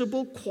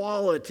invisible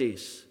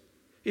qualities,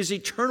 his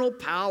eternal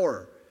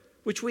power,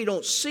 which we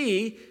don't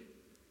see,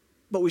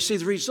 but we see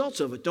the results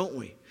of it, don't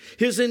we?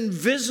 His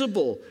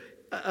invisible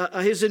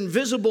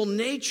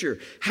nature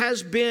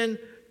has been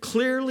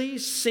clearly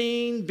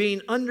seen,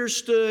 being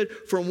understood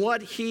from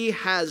what he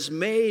has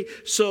made,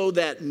 so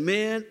that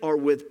men are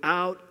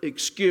without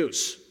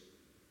excuse.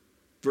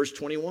 Verse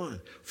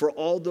 21, for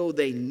although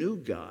they knew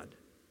God,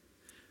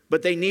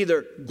 but they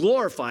neither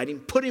glorified him,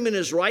 put him in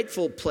his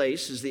rightful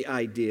place is the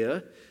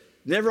idea,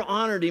 never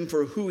honored him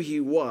for who he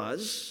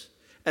was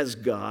as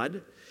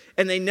God,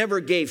 and they never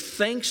gave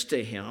thanks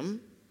to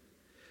him,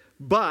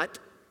 but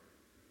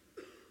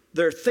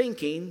their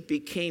thinking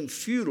became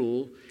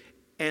futile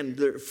and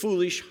their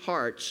foolish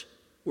hearts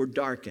were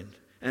darkened.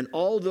 And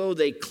although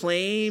they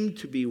claimed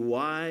to be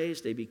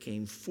wise, they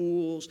became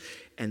fools,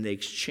 and they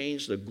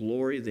exchanged the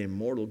glory of the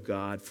immortal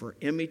God for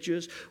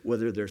images,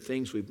 whether they're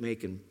things we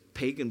make in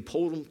pagan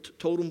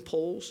totem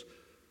poles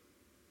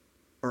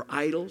or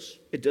idols.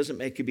 It doesn't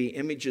make it be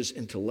images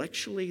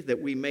intellectually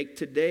that we make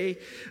today,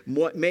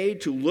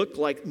 made to look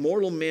like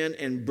mortal men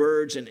and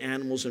birds and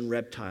animals and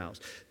reptiles.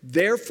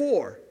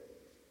 Therefore,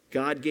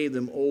 God gave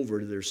them over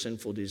to their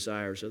sinful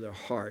desires of their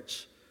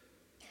hearts.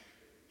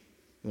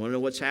 You want to know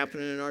what's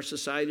happening in our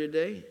society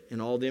today?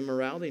 In all the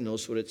immorality,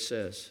 notice what it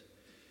says.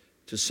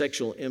 To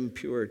sexual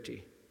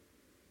impurity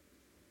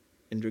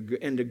and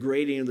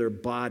degrading their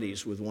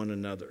bodies with one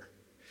another.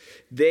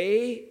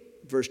 They,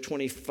 verse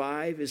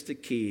 25 is the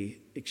key,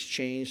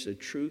 exchanged the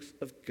truth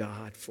of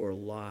God for a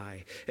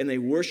lie. And they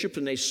worship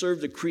and they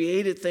serve the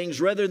created things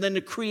rather than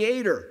the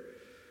Creator,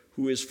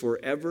 who is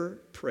forever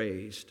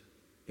praised.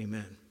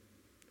 Amen.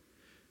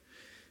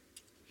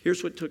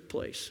 Here's what took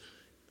place.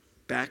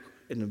 Back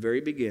in the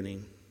very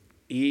beginning,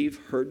 Eve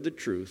heard the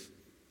truth.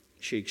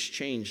 She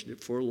exchanged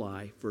it for a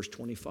lie, verse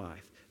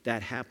 25.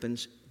 That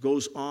happens,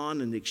 goes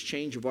on in the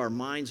exchange of our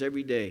minds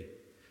every day.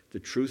 The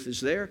truth is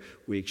there.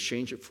 We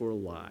exchange it for a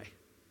lie.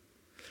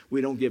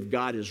 We don't give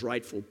God his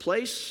rightful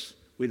place.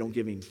 We don't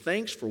give him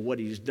thanks for what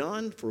he's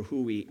done, for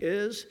who he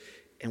is.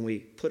 And we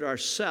put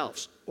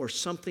ourselves or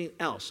something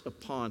else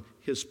upon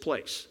his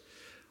place.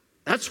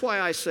 That's why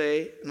I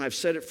say, and I've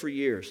said it for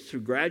years,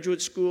 through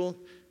graduate school,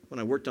 when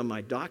I worked on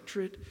my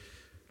doctorate,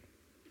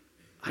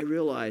 I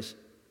realized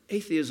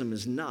atheism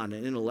is not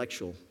an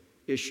intellectual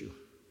issue.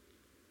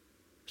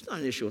 It's not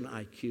an issue of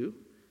IQ. You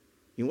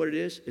know what it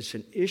is? It's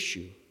an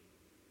issue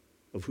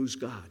of who's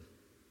God,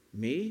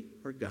 me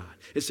or God.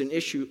 It's an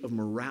issue of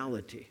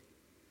morality.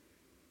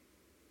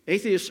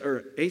 Atheists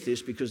are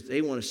atheists because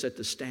they want to set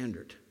the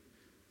standard.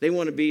 They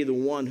want to be the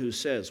one who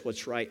says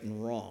what's right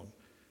and wrong.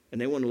 And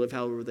they want to live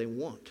however they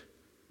want,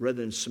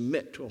 rather than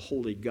submit to a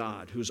holy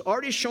God who's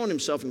already shown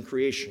himself in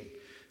creation.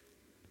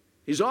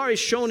 He's already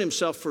shown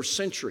himself for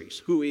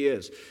centuries who he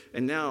is.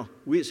 And now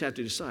we just have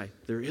to decide,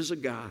 there is a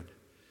God.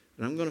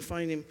 And I'm going to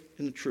find him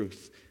in the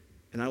truth.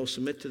 And I will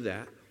submit to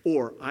that.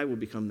 Or I will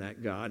become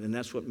that God. And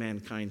that's what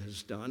mankind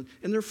has done.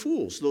 And they're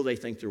fools, though they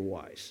think they're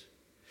wise.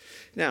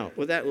 Now,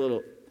 with that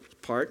little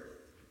part,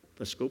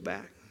 let's go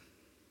back.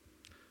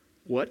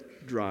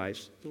 What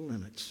drives the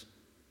limits?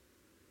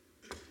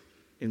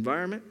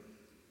 Environment?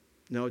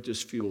 No, it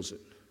just fuels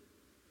it.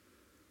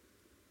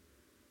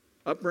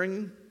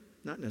 Upbringing?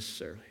 Not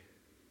necessarily.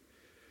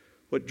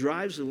 What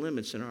drives the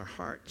limits in our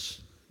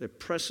hearts that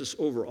presses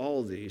over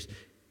all these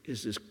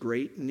is this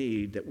great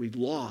need that we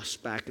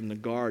lost back in the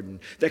garden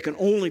that can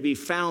only be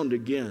found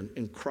again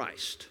in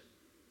Christ.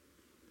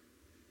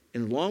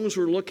 And as long as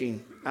we're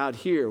looking out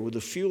here with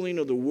the fueling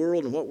of the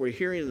world and what we're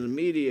hearing in the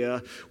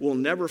media, we'll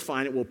never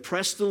find it. We'll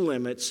press the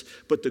limits,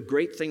 but the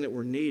great thing that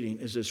we're needing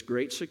is this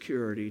great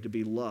security to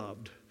be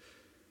loved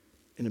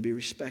and to be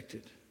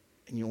respected.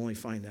 And you only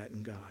find that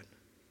in God.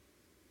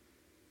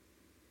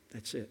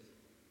 That's it.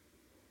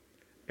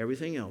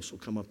 Everything else will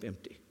come up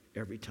empty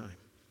every time.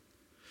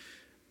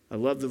 I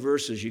love the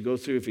verses you go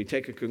through. If you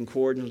take a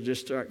concordance and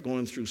just start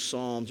going through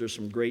Psalms, there's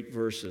some great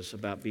verses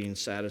about being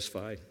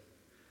satisfied.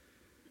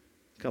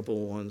 A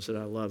couple of ones that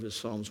I love is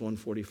Psalms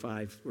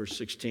 145, verse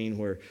 16,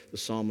 where the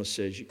psalmist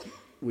says,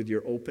 with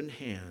your open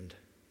hand,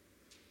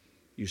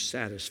 you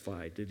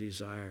satisfied the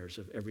desires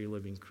of every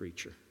living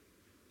creature.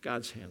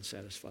 God's hand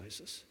satisfies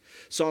us.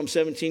 Psalm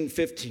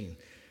 17:15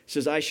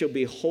 says, I shall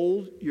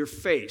behold your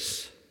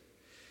face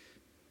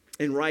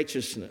in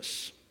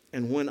righteousness,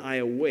 and when I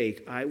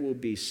awake, I will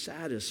be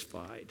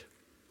satisfied.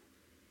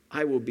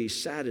 I will be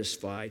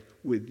satisfied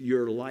with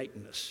your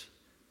likeness.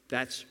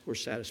 That's where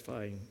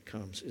satisfying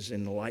comes, is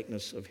in the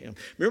likeness of him.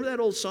 Remember that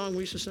old song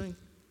we used to sing?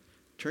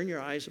 Turn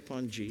your eyes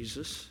upon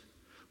Jesus,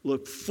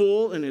 look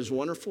full in his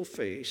wonderful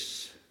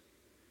face,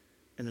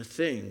 and the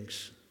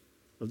things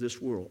of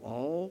this world,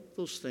 all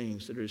those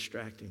things that are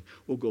distracting,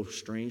 will go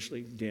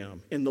strangely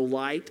dim in the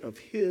light of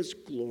his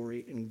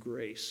glory and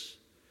grace.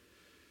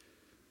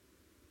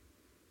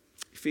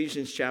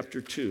 Ephesians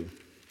chapter 2.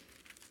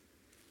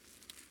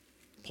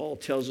 Paul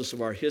tells us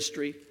of our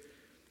history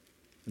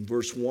in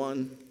verse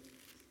 1,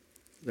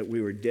 that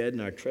we were dead in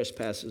our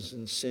trespasses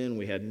and sin.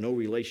 We had no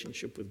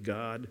relationship with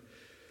God.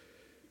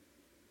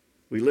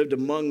 We lived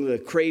among the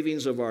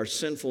cravings of our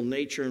sinful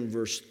nature in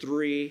verse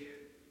 3.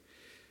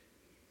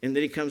 And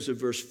then he comes to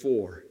verse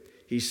 4.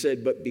 He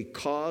said, but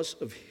because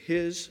of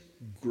his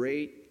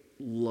great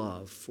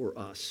love for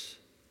us,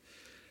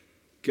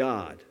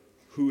 God,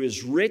 who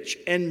is rich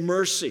in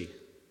mercy,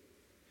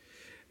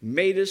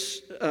 made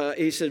us,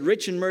 he said,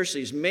 rich in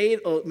mercies,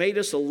 made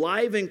us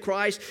alive in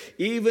Christ,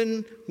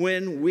 even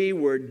when we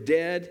were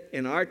dead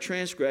in our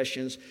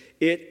transgressions.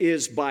 It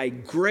is by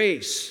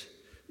grace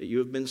that you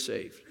have been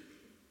saved.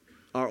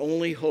 Our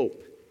only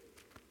hope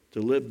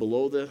to live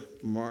below the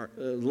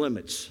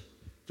limits,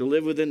 to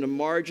live within the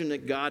margin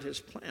that God has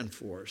planned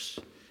for us,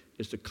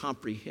 is to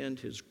comprehend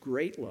his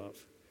great love,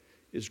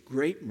 his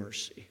great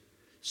mercy,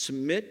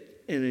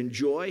 submit and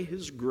enjoy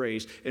his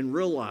grace, and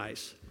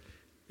realize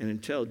and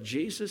until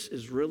Jesus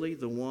is really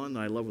the one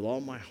I love with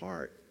all my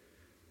heart,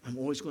 I'm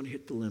always going to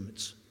hit the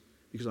limits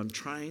because I'm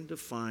trying to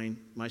find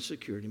my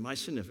security, my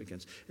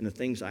significance in the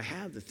things I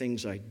have, the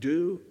things I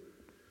do,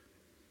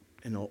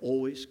 and they'll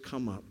always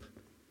come up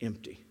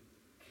empty.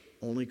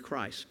 Only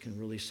Christ can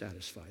really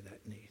satisfy that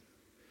need.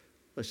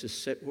 Let's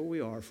just sit where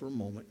we are for a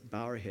moment,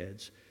 bow our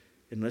heads,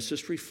 and let's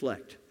just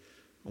reflect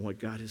on what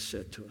God has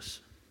said to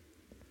us.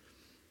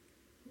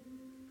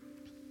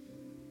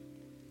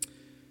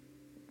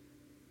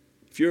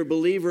 If you're a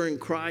believer in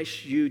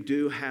Christ, you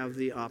do have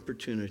the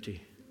opportunity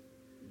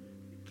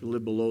to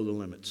live below the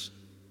limits.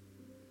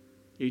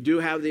 You do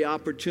have the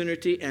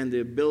opportunity and the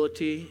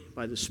ability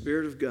by the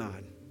Spirit of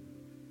God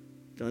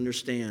to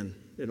understand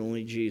that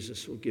only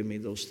Jesus will give me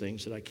those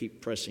things that I keep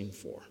pressing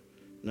for.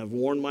 And I've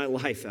worn my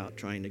life out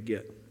trying to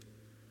get.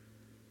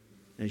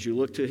 As you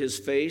look to his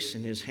face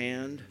and his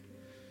hand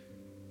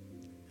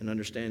and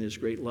understand his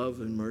great love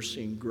and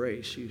mercy and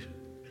grace, you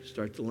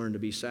start to learn to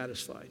be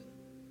satisfied.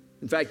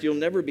 In fact, you'll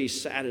never be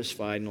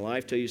satisfied in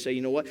life till you say,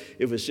 you know what?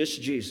 If it's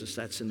just Jesus,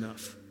 that's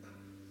enough.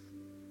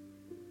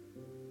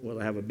 Will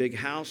I have a big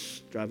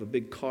house, drive a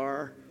big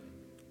car?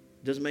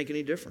 It doesn't make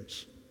any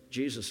difference.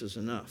 Jesus is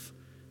enough.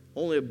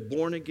 Only a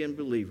born-again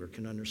believer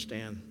can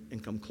understand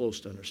and come close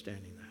to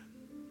understanding that.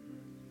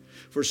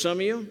 For some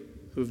of you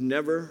who've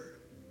never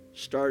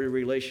started a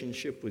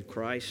relationship with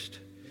Christ,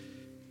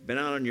 been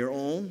out on your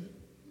own,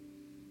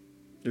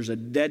 there's a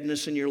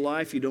deadness in your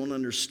life you don't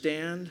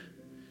understand.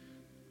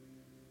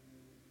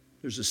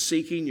 There's a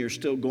seeking you're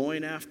still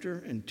going after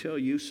until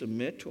you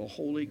submit to a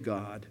holy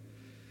God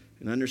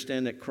and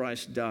understand that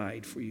Christ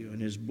died for you and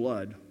his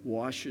blood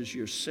washes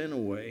your sin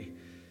away,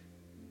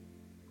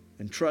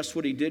 and trust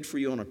what he did for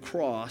you on a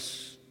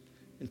cross.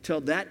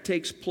 Until that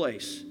takes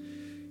place,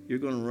 you're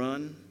going to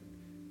run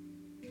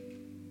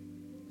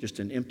just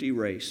an empty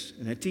race.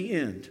 And at the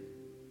end,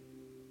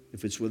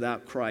 if it's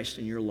without Christ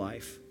in your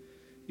life,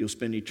 you'll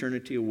spend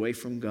eternity away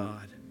from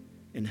God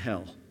in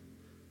hell,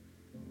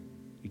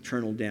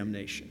 eternal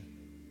damnation.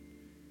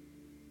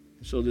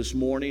 So this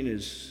morning,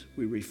 as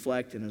we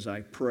reflect and as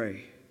I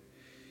pray,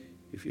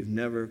 if you've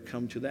never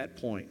come to that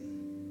point,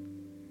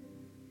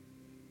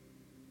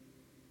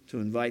 to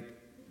invite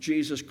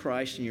Jesus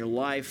Christ in your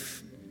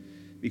life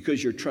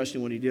because you're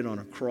trusting what he did on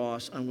a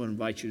cross, I'm going to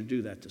invite you to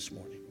do that this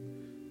morning.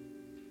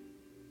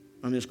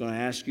 I'm just going to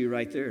ask you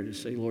right there to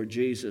say, Lord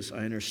Jesus, I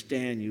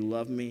understand you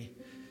love me.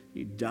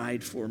 You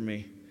died for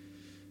me.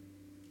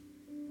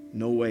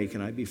 No way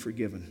can I be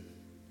forgiven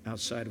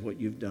outside of what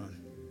you've done.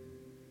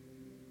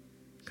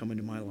 Come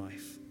into my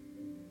life.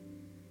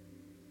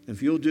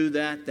 If you'll do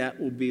that, that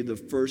will be the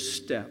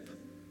first step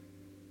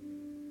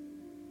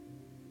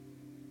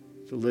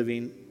to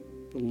living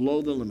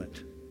below the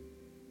limit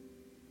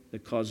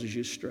that causes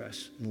you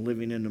stress and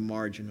living in the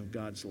margin of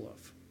God's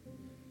love.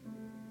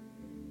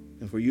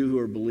 And for you who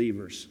are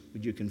believers,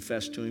 would you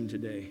confess to him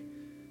today?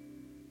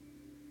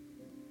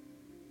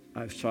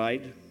 I've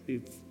tried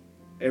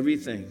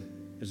everything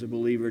as a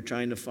believer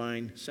trying to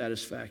find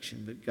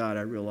satisfaction, but God,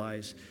 I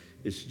realize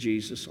it's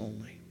Jesus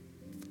only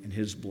and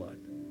his blood.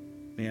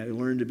 May I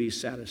learn to be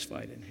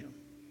satisfied in him.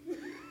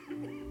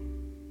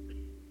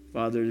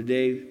 Father,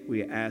 today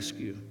we ask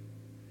you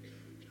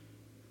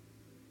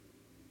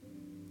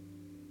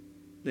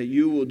that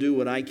you will do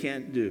what I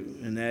can't do,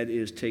 and that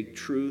is take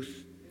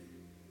truth,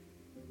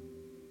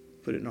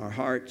 put it in our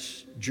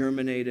hearts,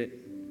 germinate it,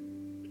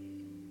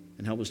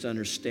 and help us to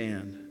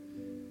understand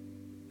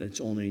that it's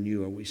only in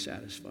you are we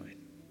satisfied.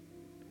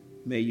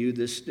 May you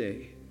this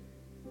day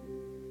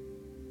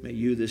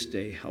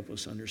help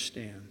us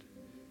understand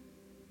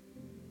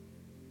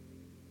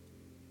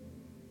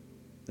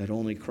that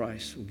only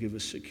Christ will give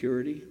us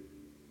security,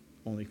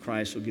 only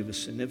Christ will give us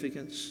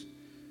significance,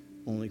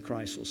 only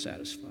Christ will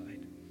satisfy.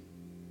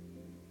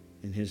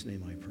 In his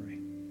name I pray.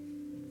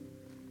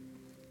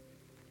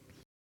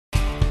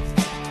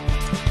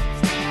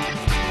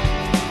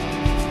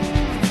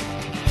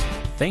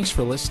 Thanks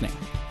for listening.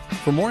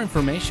 For more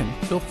information,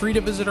 feel free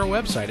to visit our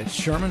website at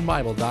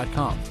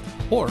shermanbible.com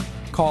or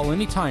call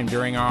anytime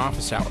during our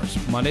office hours,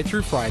 Monday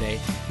through Friday,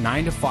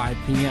 9 to 5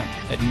 p.m.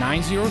 at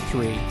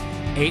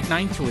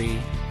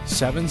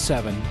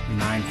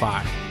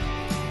 903-893-7795.